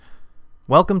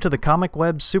Welcome to the Comic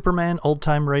Web Superman Old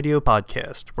Time Radio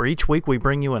Podcast, where each week we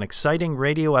bring you an exciting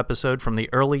radio episode from the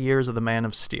early years of the Man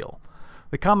of Steel.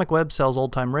 The Comic Web sells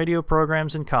old-time radio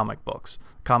programs and comic books.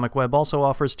 Comic Web also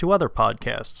offers two other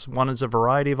podcasts. One is a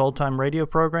variety of old-time radio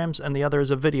programs, and the other is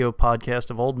a video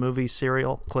podcast of old movies,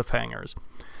 serial cliffhangers.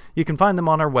 You can find them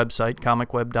on our website,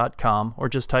 comicweb.com, or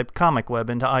just type Comic Web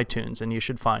into iTunes and you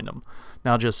should find them.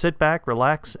 Now just sit back,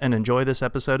 relax, and enjoy this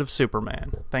episode of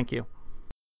Superman. Thank you.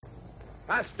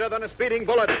 Faster than a speeding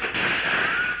bullet.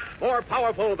 More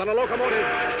powerful than a locomotive.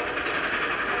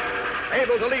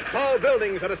 Able to leap tall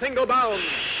buildings at a single bound.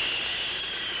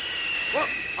 Look,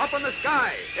 up in the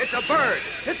sky. It's a bird.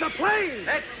 It's a plane.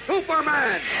 It's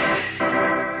Superman.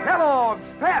 Kellogg's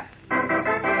Pep.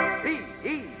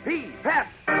 P-E-P, Pep.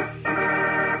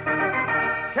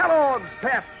 Kellogg's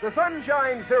Pep, the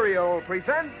Sunshine Cereal,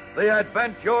 presents The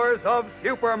Adventures of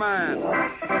Superman.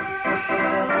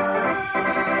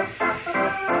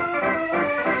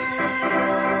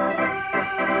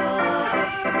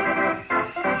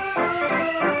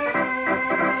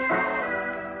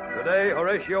 Today,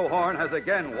 Horatio Horn has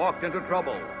again walked into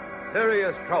trouble,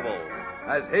 serious trouble,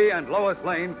 as he and Lois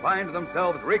Lane find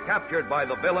themselves recaptured by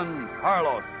the villain,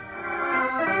 Carlos.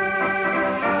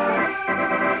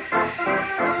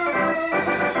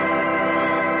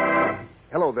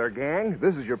 Hello there, gang.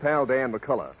 This is your pal Dan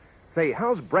McCullough. Say,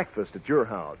 how's breakfast at your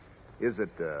house? Is it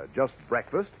just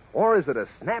breakfast? Or is it a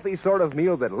snappy sort of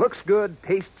meal that looks good,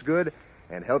 tastes good,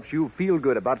 and helps you feel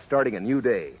good about starting a new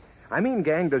day? I mean,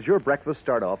 gang, does your breakfast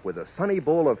start off with a sunny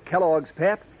bowl of Kellogg's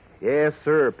Pep? Yes,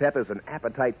 sir. Pep is an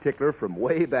appetite tickler from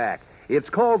way back. It's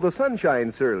called the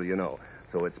Sunshine Cereal, you know.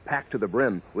 So it's packed to the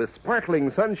brim with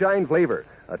sparkling sunshine flavor,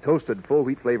 a toasted full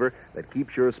wheat flavor that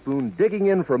keeps your spoon digging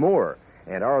in for more.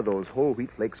 And are those whole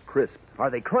wheat flakes crisp? Are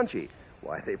they crunchy?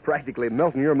 Why, they practically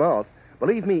melt in your mouth.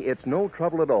 Believe me, it's no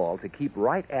trouble at all to keep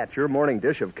right at your morning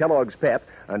dish of Kellogg's Pep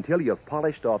until you've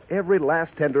polished off every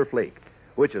last tender flake.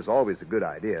 Which is always a good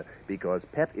idea, because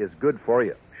Pep is good for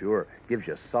you. Sure, gives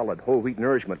you solid whole wheat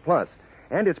nourishment plus.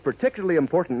 And it's particularly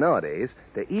important nowadays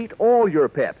to eat all your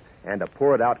Pep, and to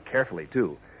pour it out carefully,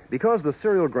 too. Because the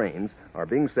cereal grains are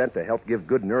being sent to help give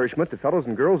good nourishment to fellows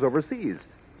and girls overseas.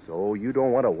 So you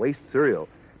don't want to waste cereal.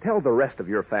 Tell the rest of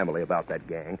your family about that,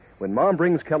 gang. When Mom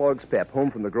brings Kellogg's Pep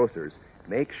home from the grocer's,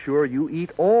 make sure you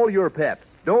eat all your Pep.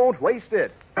 Don't waste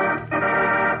it.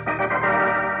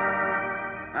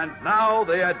 And now,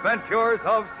 the adventures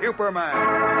of Superman.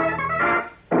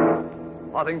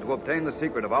 Plotting to obtain the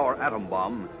secret of our atom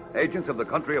bomb, agents of the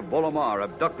country of Bolomar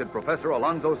abducted Professor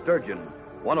Alonzo Sturgeon,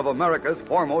 one of America's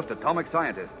foremost atomic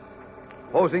scientists.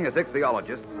 Posing as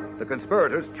ichthyologists, the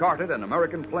conspirators chartered an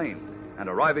American plane, and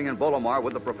arriving in Bolomar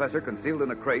with the professor concealed in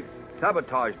a crate,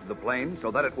 sabotaged the plane so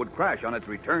that it would crash on its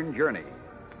return journey.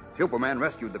 Superman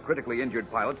rescued the critically injured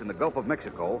pilots in the Gulf of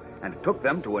Mexico and took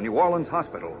them to a New Orleans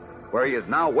hospital, where he is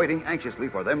now waiting anxiously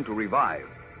for them to revive.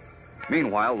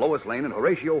 Meanwhile, Lois Lane and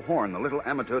Horatio Horn, the little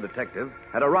amateur detective,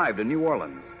 had arrived in New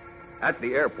Orleans. At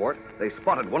the airport, they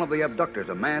spotted one of the abductors,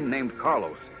 a man named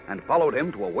Carlos, and followed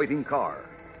him to a waiting car.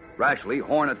 Rashly,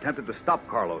 Horn attempted to stop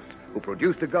Carlos, who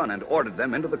produced a gun and ordered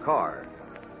them into the car.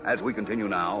 As we continue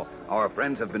now, our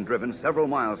friends have been driven several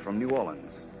miles from New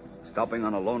Orleans. Stopping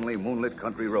on a lonely, moonlit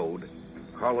country road,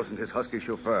 Carlos and his husky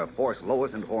chauffeur force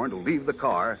Lois and Horn to leave the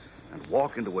car and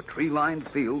walk into a tree-lined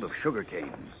field of sugar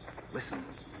canes. Listen.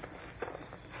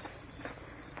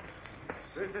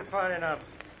 This is far enough.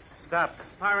 Stop.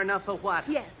 Far enough for what?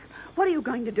 Yes. What are you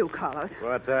going to do, Carlos?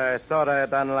 What I thought I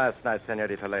had done last night,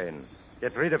 Senorita Lane.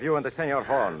 Get rid of you and the Senor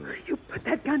Horn. You put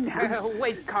that gun down.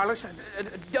 Wait, Carlos.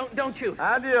 Don't shoot.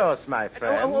 Adios, my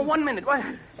friend. 1 minute. What?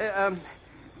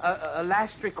 A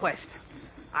last request.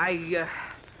 I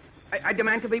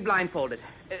demand to be blindfolded.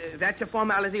 That's a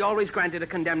formality always granted a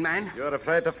condemned man. You're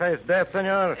afraid to face death,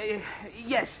 senor?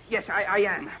 Yes, I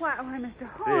am. Why, Mr.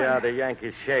 Horn. See how the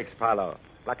Yankee shakes, Paolo.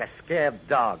 Like a scared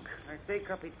dog. I say,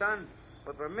 Capitan,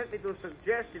 but permit me to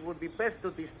suggest it would be best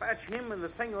to dispatch him and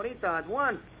the senorita at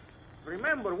once.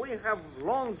 Remember, we have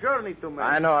long journey to make.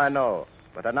 I know.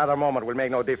 But another moment will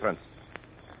make no difference.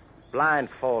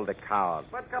 Blindfold the coward.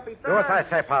 But, Capitan... Do as I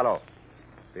say, Paolo.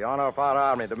 The honor of our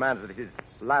army demands that his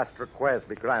last request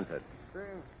be granted.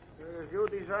 As you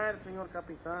desire, Senor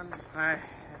Capitan.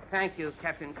 Thank you,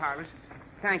 Captain Carlos.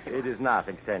 Thank you. It is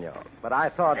nothing, senor. But I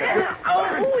thought that... Mr.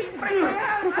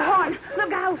 Horn,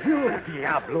 look out. You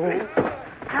diablo.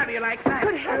 How do you like that?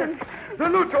 Good heavens.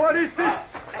 Lucho, what is this?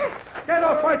 Get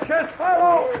off my chest,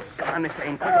 Paolo. Go on, Mr.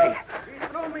 Ainsley. He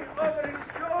threw me over his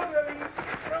shoulder.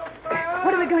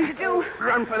 What are we going to do?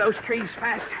 Run for those trees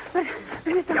fast. But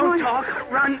Mr. Don't Horn... talk.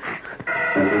 Run.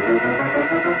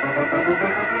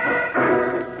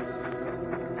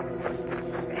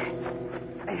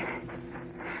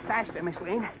 faster, Miss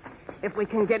Lane. If we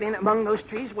can get in among those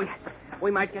trees,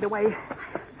 we might get away.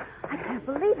 I can't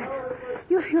believe it.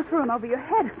 You threw him over your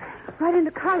head, right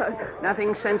into Carlos.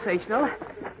 Nothing sensational.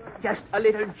 Just a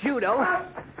little judo.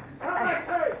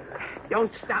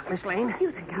 Don't stop, Miss Lane.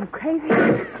 You think I'm crazy?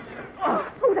 Oh,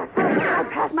 that fell right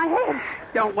past my head.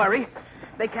 Don't worry.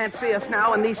 They can't see us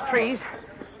now in these trees.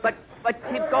 But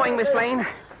keep going, Miss Lane.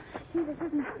 See, this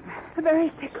isn't a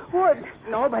very thick wood.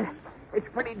 No, but it's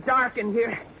pretty dark in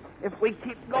here. If we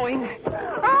keep going...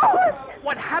 Oh!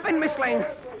 What happened, Miss Lane?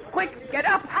 Quick, get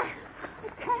up. I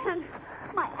can't.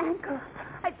 My ankle.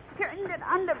 I turned it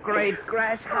under me. Great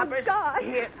grasshoppers. Oh, God.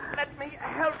 Here, let me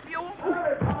help you.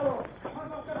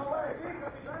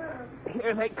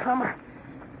 Here they come.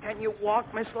 Can you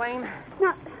walk, Miss Lane?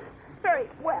 Not very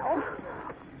well.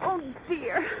 Oh,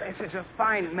 dear. This is a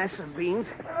fine mess of beans.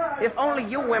 If only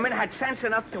you women had sense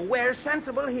enough to wear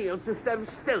sensible heels instead of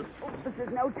stilts. Oh, this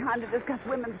is no time to discuss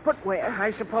women's footwear.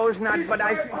 I suppose not, but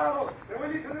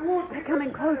They're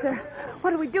coming closer. What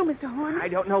do we do, Mr. Horn? I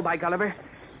don't know, by Gulliver.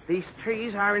 These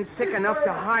trees aren't thick enough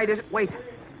to hide us. Wait,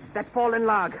 that fallen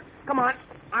log. Come on,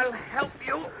 I'll help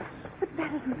you. But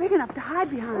that isn't big enough to hide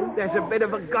behind. There's a bit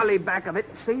of a gully back of it,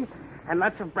 see? And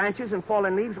lots of branches and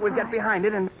fallen leaves. We'll get behind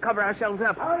it and cover ourselves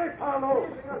up.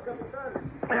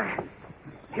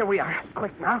 Here we are.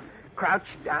 Quick now. Crouch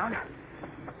down.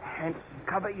 And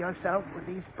cover yourself with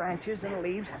these branches and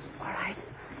leaves. All right.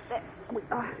 There we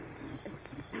are.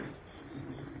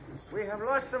 We have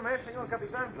lost them, Senor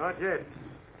Capitan? Not yet.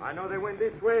 I know they went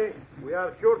this way. We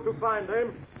are sure to find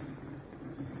them.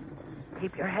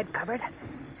 Keep your head covered.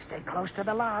 Stay close to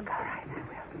the log. All right, I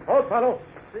will. Hold, fellow.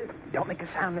 Don't make a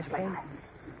sound, Miss Lane.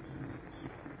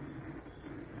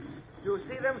 You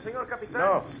see them, Senor Capitan?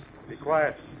 No. Be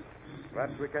quiet.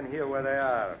 Perhaps we can hear where they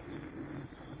are.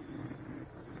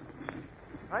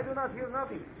 I do not hear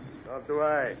nothing. Nor do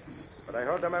I. But I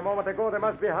heard them a moment ago. They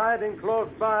must be hiding close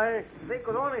by. They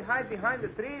could only hide behind the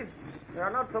trees. There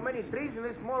are not so many trees in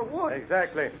this small wood.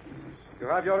 Exactly. You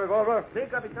have your revolver? See,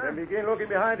 Capitan? Then begin looking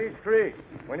behind each tree.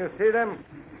 When you see them,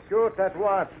 shoot at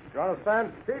once. You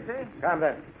understand? See. Come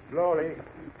then. Slowly.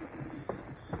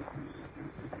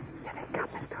 Here they come,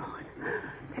 Mr. Horn.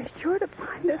 They're sure to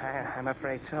find us. I'm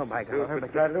afraid so, by You Gulliver.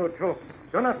 could salute, too.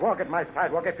 Do not walk at my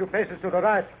side. Walk a few paces to the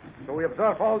right. So we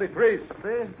observe all the trees.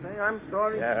 See, I'm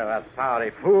sorry. Yeah,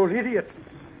 sorry, fool, idiot.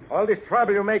 All this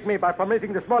trouble you make me by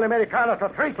permitting the small Americano to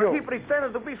trick But he you.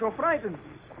 pretended to be so frightened.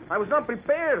 I was not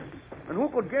prepared. And who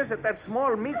could guess that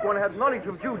small, meek one had knowledge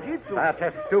of jiu-jitsu? That's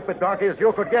as stupid donkey as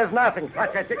you could guess nothing.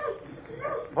 Such a...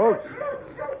 Hold.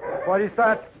 What is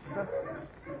that?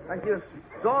 I hear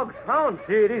dogs, hounds.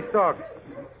 See, it is dogs.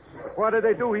 But what do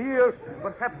they do here?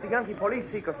 Perhaps the Yankee police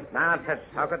seek us. Nonsense.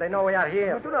 How could they know we are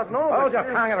here? I do not know. Hold but-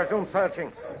 your tongue and resume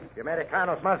searching. The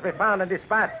Americanos must be found and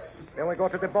dispatched. Then we go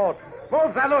to the boat.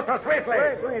 Move, Zaluto, swiftly.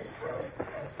 Wait.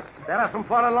 There are some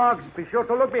fallen logs. Be sure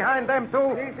to look behind them,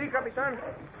 too. See, Capitan.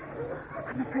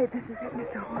 I'm afraid this is it,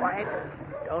 Mr. Horn. Quiet.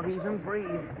 Don't even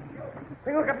breathe.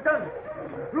 Senor Capitan,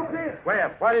 look there. Where?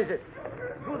 What is it?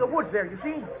 Through the woods there, you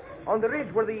see? On the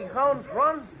ridge where the hounds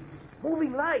run.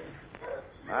 Moving lights.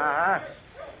 Uh-huh.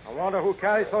 I wonder who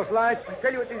carries those lights. I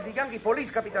tell you, it is the Yankee police,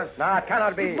 Capitan. No, it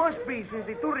cannot be. It must be, since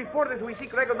the two reporters we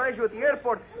seek recognize you at the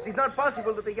airport. It is not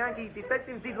possible that the Yankee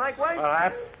detectives did likewise.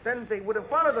 Perhaps. Then they would have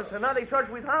followed us, and now they charge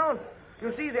with hounds.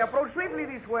 You see, they approach swiftly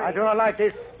this way. I do not like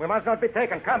this. We must not be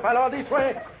taken. Come, fellow, this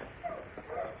way.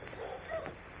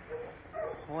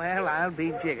 Well, I'll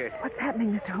be jiggered. What's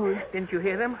happening, Mr. Horn? Didn't you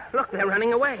hear them? Look, they're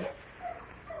running away.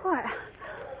 What?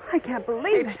 I can't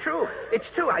believe It's true. It's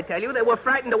true, I tell you. They were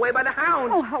frightened away by the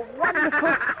hounds. Oh, how wonderful.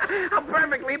 How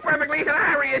perfectly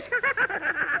hilarious.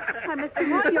 Why, Mr.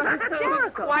 Horn, you're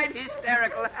hysterical. Quite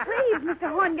hysterical. Please, Mr.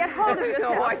 Horn, get hold of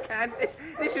yourself. No, I can't.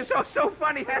 This is so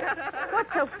funny.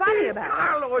 What's so funny about it?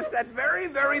 Carlos, that very,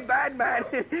 very bad man.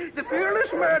 The fearless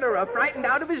murderer, frightened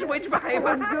out of his wits by...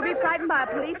 Wouldn't you be frightened by a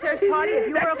police search party if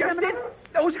you were a That's just criminal? it.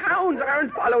 Those hounds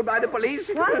aren't followed by the police.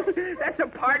 What? That's a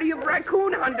party of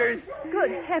raccoon hunters.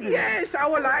 Good heavens. Yes,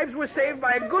 our lives were saved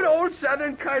by a good old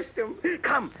Southern custom.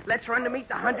 Come, let's run to meet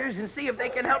the hunters and see if they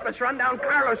can help us run down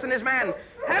Carlos and his man.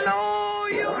 Hello,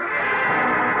 you...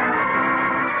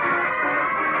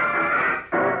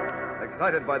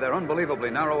 Excited by their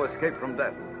unbelievably narrow escape from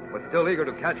death, but still eager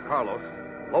to catch Carlos,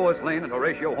 Lois Lane and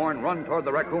Horatio Horn run toward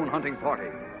the raccoon hunting party,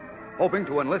 hoping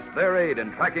to enlist their aid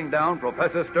in tracking down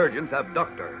Professor Sturgeon's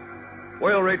abductor.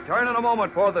 We'll return in a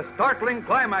moment for the startling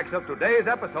climax of today's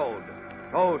episode.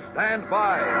 So stand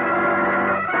by.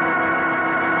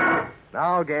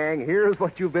 Now, gang, here's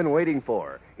what you've been waiting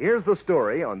for. Here's the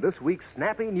story on this week's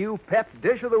snappy new pep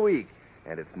dish of the week.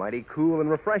 And it's mighty cool and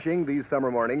refreshing these summer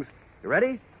mornings. You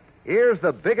ready? Here's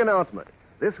the big announcement.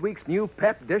 This week's new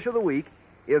pep dish of the week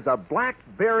is a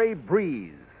Blackberry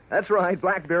Breeze. That's right,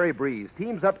 Blackberry Breeze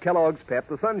teams up Kellogg's Pep,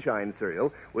 the Sunshine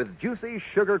cereal, with juicy,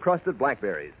 sugar-crusted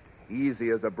blackberries. Easy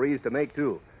as a breeze to make,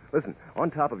 too. Listen, on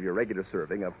top of your regular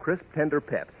serving of crisp, tender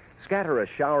Pep, scatter a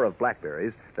shower of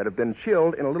blackberries that have been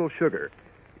chilled in a little sugar.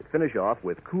 You finish off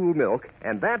with cool milk,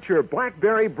 and that's your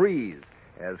Blackberry Breeze.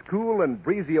 As cool and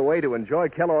breezy a way to enjoy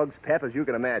Kellogg's Pep as you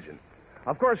can imagine.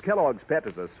 Of course, Kellogg's Pep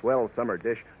is a swell summer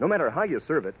dish, no matter how you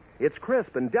serve it. It's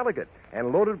crisp and delicate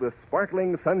and loaded with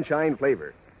sparkling sunshine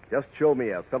flavor. Just show me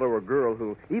a fellow or girl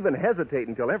who even hesitate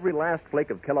until every last flake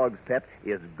of Kellogg's Pep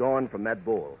is gone from that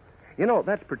bowl. You know,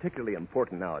 that's particularly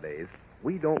important nowadays.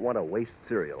 We don't want to waste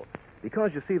cereal.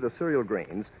 Because, you see, the cereal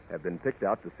grains have been picked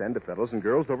out to send to fellows and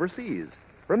girls overseas.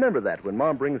 Remember that when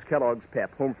Mom brings Kellogg's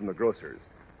Pep home from the grocer's.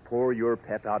 Pour your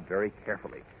Pep out very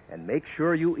carefully and make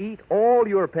sure you eat all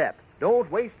your Pep. Don't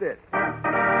waste it.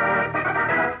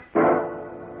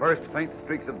 First faint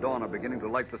streaks of dawn are beginning to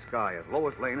light the sky as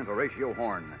Lois Lane and Horatio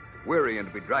Horn, weary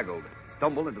and bedraggled,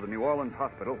 stumble into the New Orleans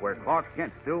hospital where Clark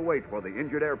Kent still waits for the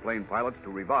injured airplane pilots to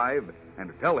revive and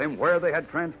to tell him where they had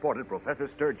transported Professor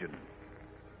Sturgeon.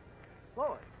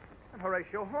 Lois, I'm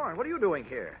Horatio Horn. What are you doing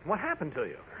here? What happened to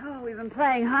you? Oh, we've been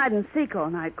playing hide and seek all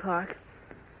night, Clark.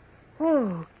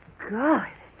 Oh, God,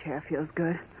 this chair feels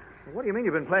good. What do you mean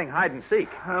you've been playing hide and seek?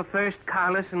 First,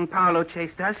 Carlos and Paolo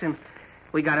chased us, and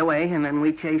we got away, and then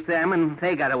we chased them, and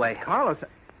they got away. Carlos?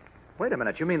 Wait a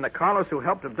minute. You mean the Carlos who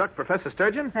helped abduct Professor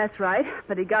Sturgeon? That's right,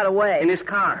 but he got away. In his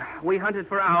car. We hunted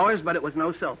for hours, but it was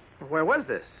no soap. Where was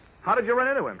this? How did you run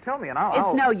into him? Tell me, and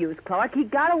I'll... It's no use, Clark. He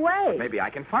got away. Maybe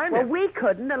I can find Well, him. we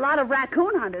couldn't, a lot of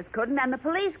raccoon hunters couldn't, and the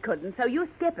police couldn't, so you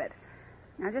skip it.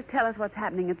 Now, just tell us what's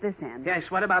happening at this end. Yes,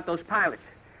 what about those pilots?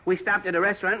 We stopped at a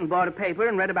restaurant and bought a paper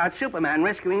and read about Superman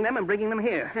rescuing them and bringing them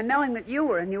here. And knowing that you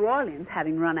were in New Orleans,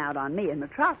 having run out on me in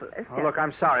Metropolis... Oh, look,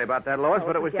 I'm sorry about that, Lois,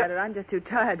 but it was... Forget it. I'm just too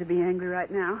tired to be angry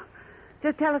right now.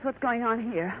 Just tell us what's going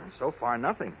on here. So far,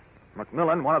 nothing.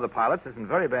 McMillan, one of the pilots, is in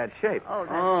very bad shape. Oh,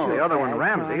 that's The other one, bad,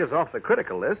 Ramsey, Clark. is off the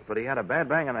critical list, but he had a bad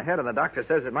bang on the head, and the doctor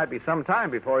says it might be some time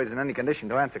before he's in any condition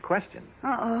to answer questions.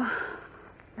 Uh-oh.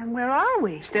 Then where are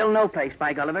we? Still no place,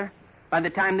 by Gulliver. By the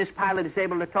time this pilot is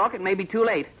able to talk, it may be too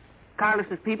late.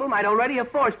 Carlos's people might already have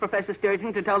forced Professor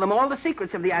Sturgeon to tell them all the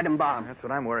secrets of the atom bomb. That's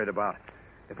what I'm worried about.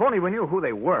 If only we knew who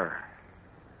they were.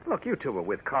 Look, you two were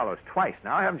with Carlos twice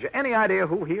now. Haven't you any idea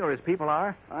who he or his people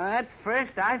are? At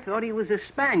first, I thought he was a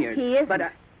Spaniard. He isn't.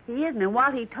 But He isn't, and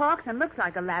while he talks and looks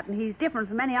like a Latin, he's different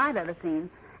from any I've ever seen.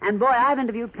 And, boy, I've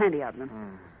interviewed plenty of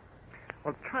them.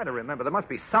 Well, try to remember. There must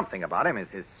be something about him,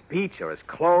 his speech or his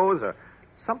clothes or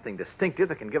something distinctive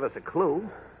that can give us a clue.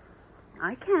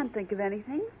 I can't think of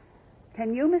anything.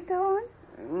 Can you, Mr. Horn?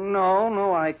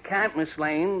 No, I can't, Miss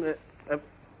Lane.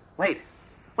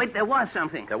 Wait, there was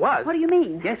something. There was? What do you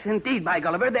mean? Yes, indeed, by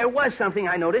Gulliver, there was something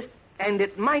I noticed, and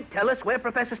it might tell us where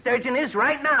Professor Sturgeon is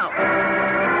right now.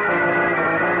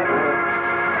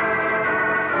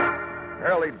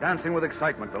 Fairly dancing with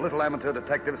excitement, the little amateur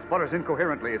detective sputters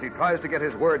incoherently as he tries to get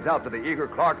his words out to the eager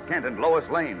Clark Kent and Lois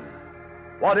Lane.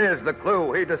 What is the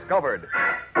clue he discovered?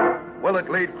 Will it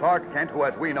lead Clark Kent, who,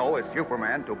 as we know, is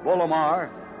Superman, to Bolomar,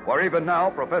 where even now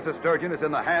Professor Sturgeon is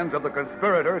in the hands of the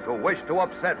conspirators who wish to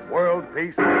upset world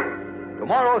peace?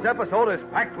 Tomorrow's episode is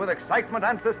packed with excitement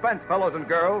and suspense, fellows and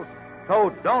girls,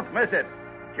 so don't miss it.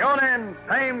 Tune in,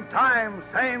 same time,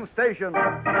 same station.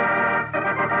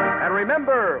 And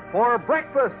remember, for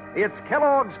breakfast, it's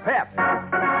Kellogg's Pep.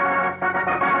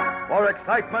 For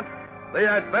excitement,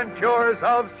 the adventures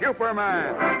of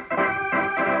Superman.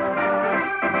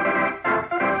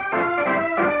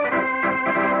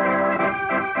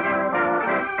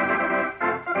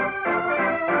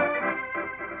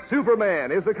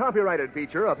 Superman is a copyrighted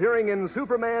feature appearing in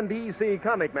Superman DC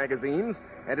comic magazines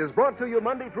and is brought to you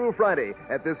Monday through Friday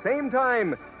at the same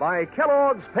time by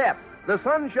Kellogg's Pep, the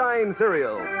Sunshine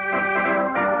Cereal.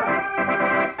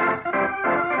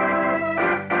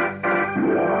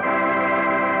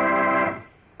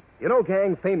 You know,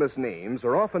 gang, famous names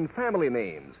are often family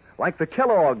names, like the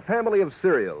Kellogg family of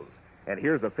cereals. And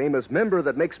here's a famous member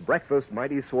that makes breakfast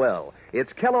mighty swell.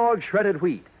 It's Kellogg Shredded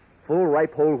Wheat. Full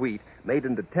ripe whole wheat made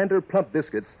into tender plump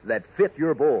biscuits that fit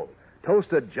your bowl.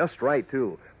 Toasted just right,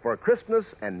 too, for crispness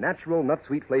and natural nut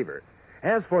sweet flavor.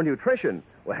 As for nutrition,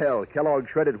 well, Kellogg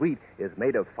Shredded Wheat is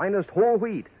made of finest whole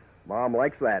wheat. Mom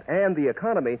likes that. And the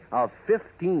economy of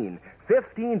 15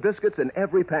 biscuits in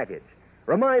every package.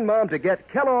 Remind Mom to get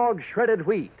Kellogg Shredded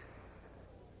Wheat.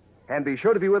 And be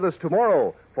sure to be with us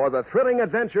tomorrow for the thrilling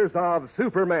adventures of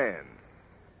Superman.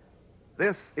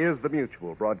 This is the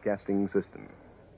Mutual Broadcasting System.